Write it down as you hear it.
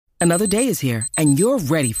Another day is here, and you're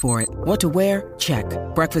ready for it. What to wear? Check.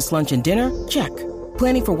 Breakfast, lunch, and dinner? Check.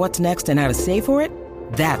 Planning for what's next and how to save for it?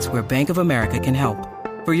 That's where Bank of America can help.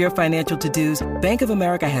 For your financial to-dos, Bank of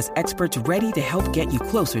America has experts ready to help get you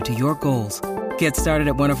closer to your goals. Get started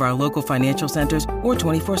at one of our local financial centers or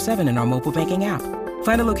 24/7 in our mobile banking app.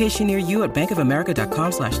 Find a location near you at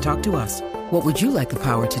bankofamerica.com/talktous. What would you like the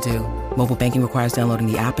power to do? Mobile banking requires downloading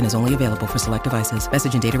the app and is only available for select devices.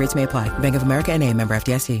 Message and data rates may apply. Bank of America N.A., member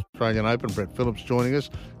FDIC. Australian Open, Brett Phillips joining us,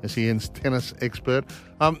 SEN's tennis expert.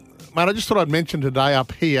 Mate, I just thought I'd mention today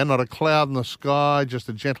up here, not a cloud in the sky, just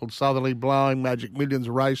a gentle southerly blowing, Magic Millions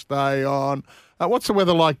race day on. What's the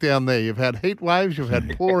weather like down there? You've had heat waves, you've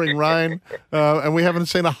had pouring rain, and we haven't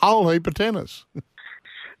seen a whole heap of tennis.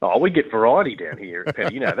 Oh, we get variety down here,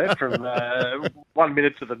 Paddy. You know that from 1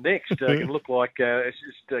 minute to the next. It can look like it's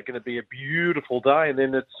just going to be a beautiful day, and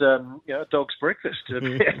then it's a dog's breakfast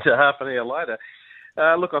about half an hour later.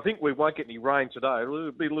 Look, I think we won't get any rain today.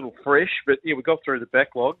 It'll be a little fresh, but yeah, we got through the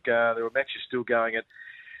backlog. There were matches still going at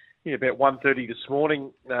about 1:30 this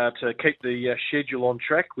morning to keep the schedule on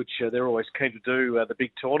track, which they're always keen to do, the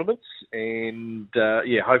big tournaments. And,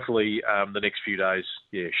 hopefully the next few days,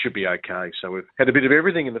 should be okay. So we've had a bit of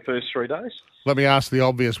everything in the first 3 days. Let me ask the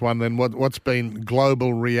obvious one then. What's been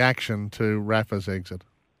global reaction to Rafa's exit?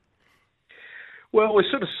 Well, we've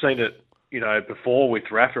sort of seen it, before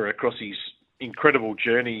with Rafa across his incredible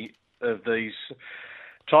journey of these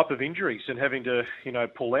type of injuries and having to,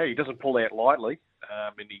 pull out. He doesn't pull out lightly.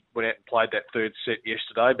 And he went out and played that third set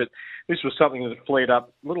yesterday. But this was something that flared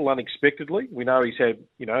up a little unexpectedly. We know he's had,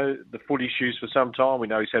 the foot issues for some time. We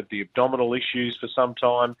know he's had the abdominal issues for some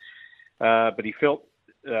time. But he felt,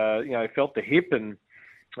 felt the hip and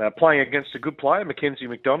playing against a good player, Mackenzie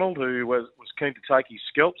McDonald, who was keen to take his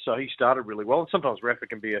scalp. So he started really well. And sometimes Rafa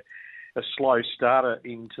can be a slow starter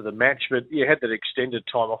into the match. But you had that extended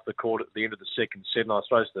time off the court at the end of the second set. And I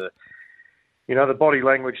suppose the body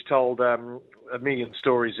language told a million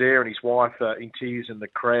stories there, and his wife in tears in the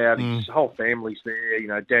crowd. His whole family's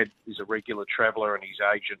there. Dad is a regular traveller and his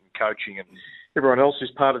agent and coaching, and everyone else is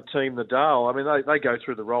part of Team Nadal. I mean, they go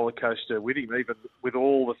through the roller coaster with him, even with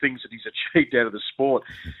all the things that he's achieved out of the sport.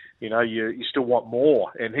 You still want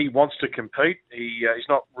more, and he wants to compete. He's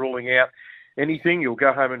not ruling out anything. He'll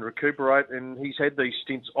go home and recuperate, and he's had these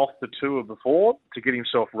stints off the tour before to get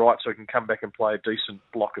himself right so he can come back and play a decent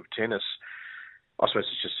block of tennis. I suppose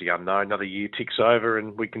it's just the unknown. Another year ticks over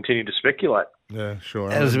and we continue to speculate. Yeah,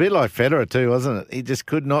 sure. It was a bit like Federer too, wasn't it? He just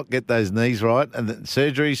could not get those knees right. And then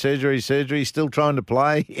surgery, still trying to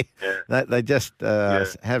play. Yeah. They just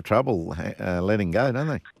have trouble letting go, don't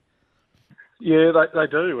they? Yeah, they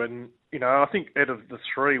do. And, I think out of the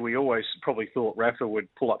three, we always probably thought Rafa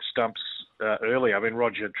would pull up stumps early. I mean,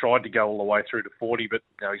 Roger tried to go all the way through to 40, but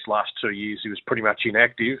his last 2 years he was pretty much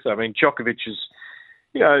inactive. I mean, Djokovic is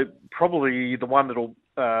probably the one that'll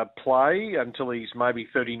play until he's maybe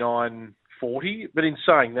 39, 40. But in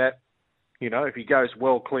saying that, if he goes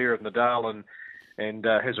well clear of Nadal and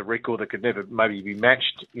has a record that could never maybe be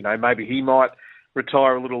matched, maybe he might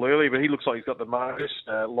retire a little early. But he looks like he's got the most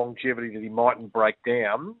longevity that he mightn't break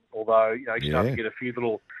down, although, he's starting to get a few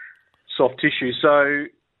little soft tissues. So,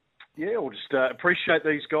 we'll just appreciate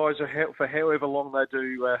these guys for however long they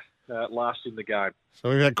do last in the game. So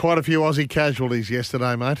we've had quite a few Aussie casualties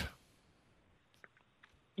yesterday, mate.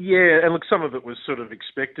 Yeah, and look, some of it was sort of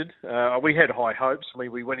expected. We had high hopes. I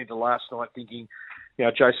mean, we went into last night thinking,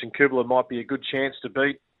 Jason Kubler might be a good chance to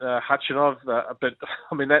beat Khachanov, but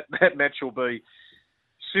I mean that match will be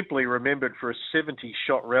simply remembered for a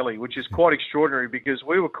 70-shot rally, which is quite extraordinary because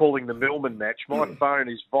we were calling the Millman match. My phone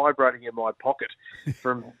is vibrating in my pocket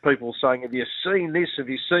from people saying, have you seen this? Have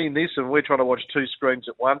you seen this? And we're trying to watch two screens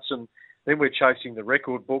at once, and then we're chasing the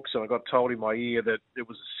record books, and I got told in my ear that it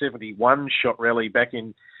was a 71-shot rally back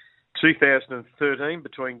in 2013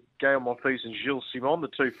 between Gael Monfils and Gilles Simon, the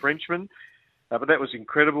two Frenchmen. But that was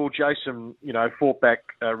incredible. Jason, fought back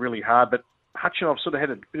really hard, but Khachanov sort of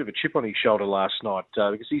had a bit of a chip on his shoulder last night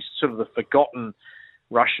because he's sort of the forgotten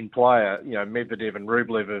Russian player. Medvedev and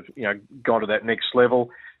Rublev have, gone to that next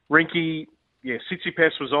level. Rinky,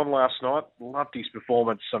 Tsitsipas was on last night. Loved his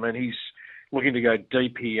performance. I mean, he's looking to go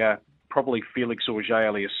deep here. Probably Felix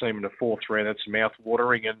Auger-Aliassime in the fourth round. That's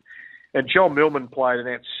mouth-watering. And John Millman played an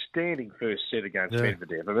outstanding first set against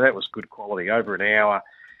Medvedev. I mean, that was good quality. Over an hour.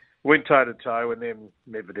 Went toe-to-toe, and then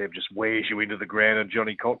Medvedev just wears you into the ground, and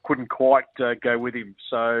Johnny couldn't quite go with him.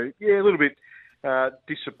 So, a little bit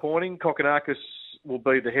disappointing. Kokkinakis will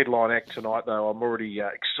be the headline act tonight, though. I'm already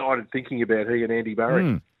excited thinking about he and Andy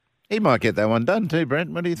Murray. He might get that one done too,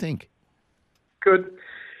 Brent. What do you think? Good.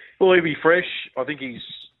 Well, he'll be fresh. I think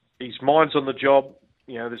his mind's on the job.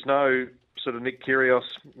 there's no sort of Nick Kyrgios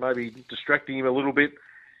maybe distracting him a little bit.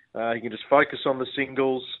 He can just focus on the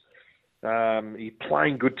singles. He's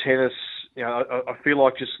playing good tennis. I feel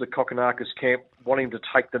like just the Kokkinakis camp want him to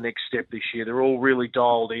take the next step this year. They're all really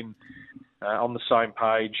dialed in on the same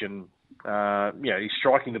page, and he's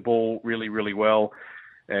striking the ball really, really well.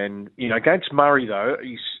 And against Murray though,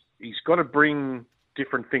 he's got to bring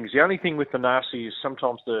different things. The only thing with Thanasi is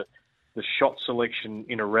sometimes the shot selection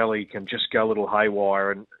in a rally can just go a little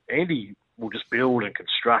haywire, and Andy will just build and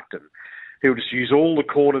construct, and he'll just use all the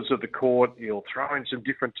corners of the court. He'll throw in some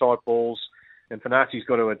different type balls, and Thanasi's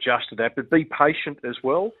got to adjust to that, but be patient as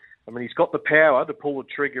well. I mean, he's got the power to pull the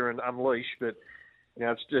trigger and unleash, but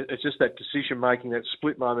it's just that decision-making, that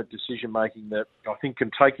split-moment decision-making that I think can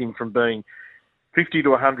take him from being 50 to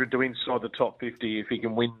 100 to inside the top 50 if he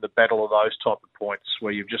can win the battle of those type of points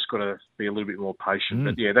where you've just got to be a little bit more patient.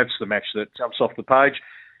 But, that's the match that jumps off the page.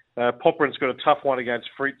 Popperin's got a tough one against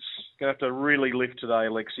Fritz. Going to have to really lift today,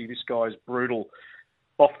 Alexi. This guy's brutal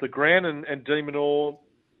off the ground, and De Minaur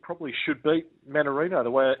probably should beat Mannarino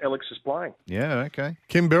the way Alex is playing. Yeah, okay.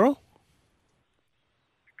 Kim Birrell?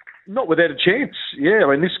 Not without a chance. Yeah,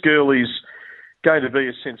 I mean, this girl is going to be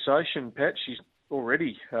a sensation, Pat. She's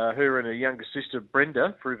already, her and her younger sister,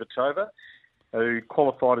 Brenda Fruhvirtova, who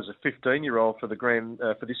qualified as a 15-year-old for the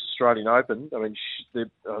for this Australian Open. I mean,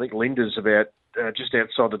 I think Linda's about just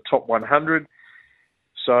outside the top 100.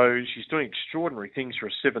 So she's doing extraordinary things for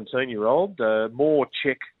a 17-year-old. More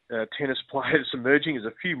Czech tennis players emerging. There's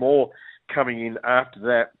a few more coming in after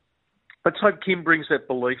that. Let's hope Kim brings that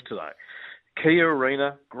belief today. Kia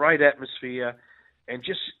Arena, great atmosphere, and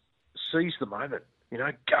just seize the moment.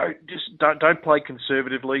 Go. Just don't play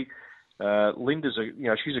conservatively. Linda's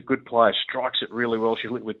she's a good player, strikes it really well.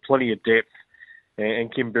 She's with plenty of depth,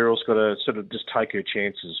 and Kim Birrell's got to sort of just take her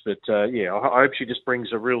chances. But I hope she just brings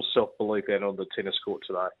a real self-belief out on the tennis court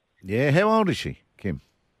today. Yeah, how old is she, Kim?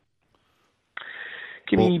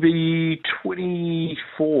 Kim will be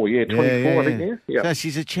 24. Yeah, 24, I think now. Yeah. So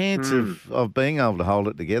she's a chance of being able to hold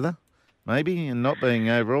it together, maybe, and not being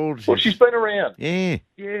overawed. Well, she's been around. Yeah.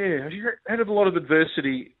 Yeah, she's had a lot of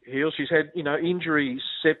adversity here. She's had, injury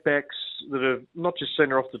setbacks that have not just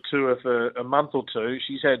sent her off the tour for a month or two.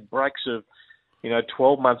 She's had breaks of,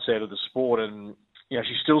 12 months out of the sport, and,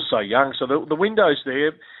 she's still so young. So the window's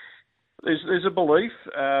there. There's a belief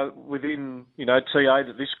within, TA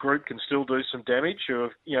that this group can still do some damage, who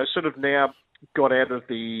have, sort of now got out of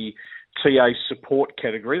the TA support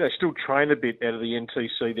category. They still train a bit out of the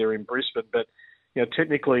NTC there in Brisbane, but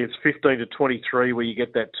technically it's 15 to 23 where you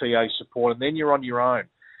get that TA support, and then you're on your own.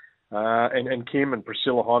 And Kim and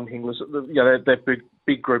Priscilla Honhinglers, that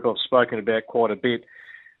big group I've spoken about quite a bit.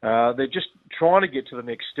 They're just trying to get to the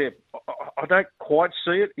next step. I don't quite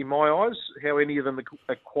see it in my eyes how any of them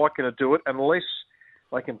are quite going to do it unless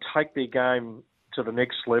they can take their game to the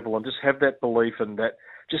next level and just have that belief and that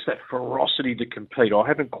ferocity to compete. I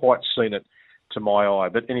haven't quite seen it to my eye.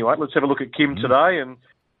 But anyway, let's have a look at Kim today, and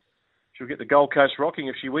she'll get the Gold Coast rocking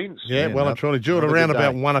if she wins. Yeah, well and truly. Do it around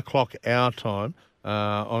about 1 o'clock our time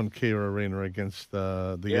on Kia Arena against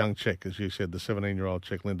the young Czech, as you said, the 17-year-old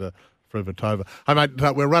Czech, Linda Fruhvirtova. Hey, mate,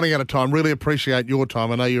 we're running out of time. Really appreciate your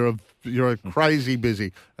time. I know you're crazy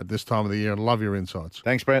busy at this time of the year and love your insights.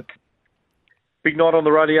 Thanks, Brent. Big night on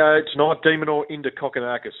the radio tonight. De Minaur into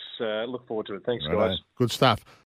Kokkinakis. Look forward to it. Thanks, guys. Good stuff.